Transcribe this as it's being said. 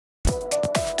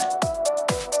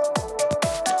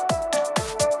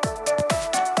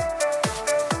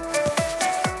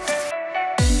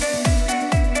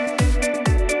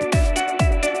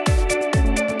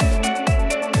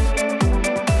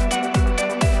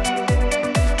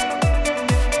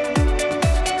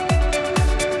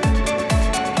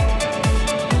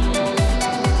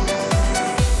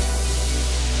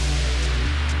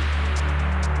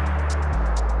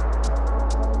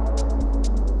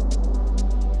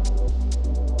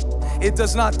It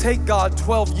does not take God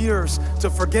 12 years to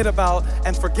forget about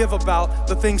and forgive about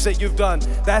the things that you've done.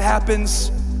 That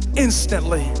happens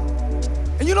instantly.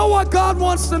 And you know what God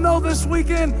wants to know this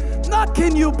weekend? Not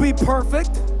can you be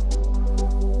perfect,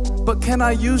 but can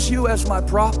I use you as my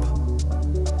prop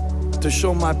to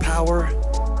show my power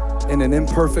in an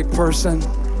imperfect person?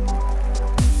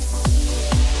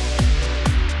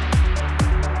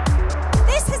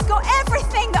 This has got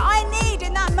everything that I need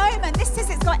in that moment.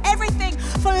 It's got everything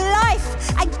for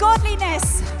life and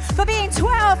godliness, for being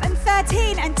 12 and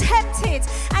 13 and tempted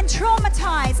and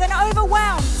traumatized and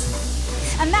overwhelmed.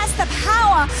 And that's the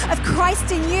power of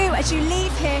Christ in you as you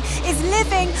leave here, is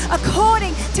living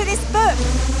according to this book.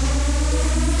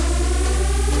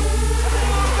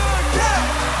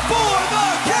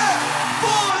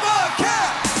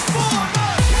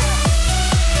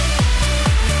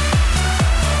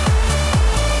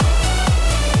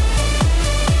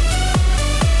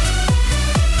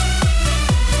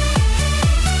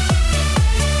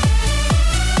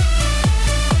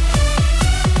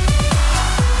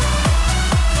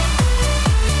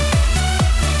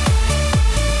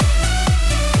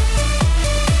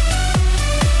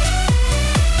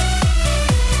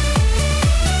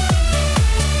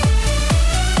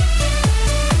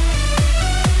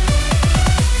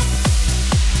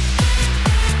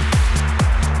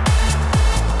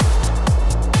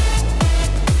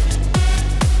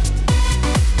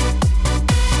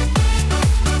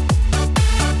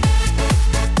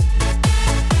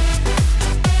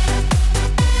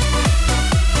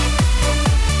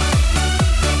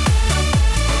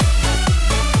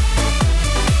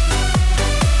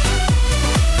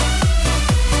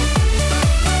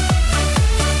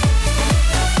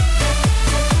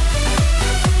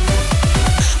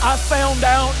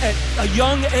 At a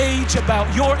young age,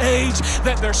 about your age,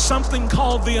 that there's something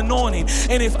called the anointing.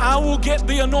 And if I will get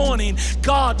the anointing,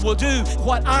 God will do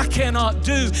what I cannot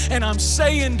do. And I'm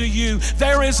saying to you,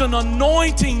 there is an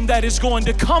anointing that is going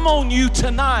to come on you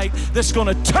tonight that's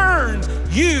going to turn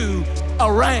you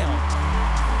around.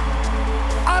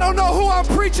 I don't know who I'm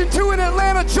preaching to in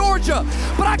Atlanta, Georgia,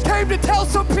 but I came to tell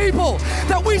some people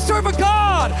that we serve a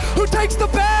God who takes the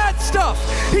bad stuff,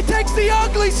 He takes the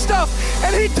ugly stuff,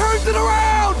 and He turns it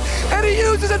around, and He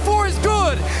uses it for His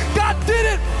good. God did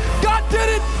it. God did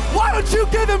it. Why don't you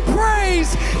give Him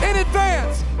praise in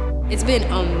advance? It's been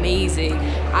amazing.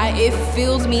 It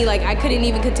fills me like I couldn't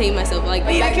even contain myself. Like,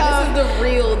 this is the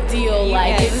real deal.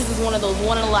 Like, this is one of those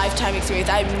one-in-a-lifetime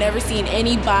experiences. I've never seen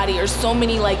anybody or so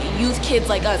many like youth kids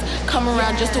like us come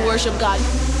around just to worship God.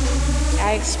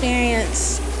 I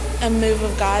experienced a move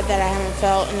of God that I haven't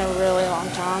felt in a really long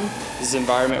time. This is an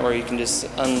environment where you can just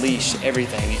unleash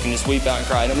everything. You can just weep out and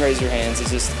cry. Don't raise your hands.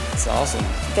 It's awesome.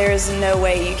 There is no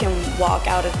way you can walk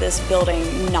out of this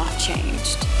building not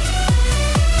changed.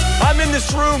 I'm in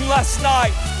this room last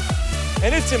night,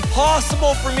 and it's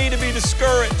impossible for me to be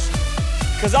discouraged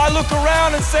because I look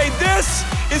around and say, this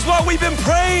is what we've been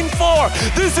praying for.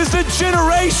 This is the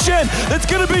generation that's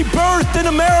going to be birthed in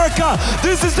America.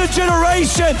 This is the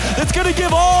generation that's going to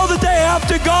give all that they have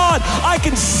to God. I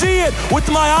can see it with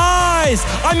my eyes.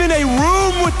 I'm in a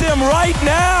room with them right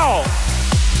now.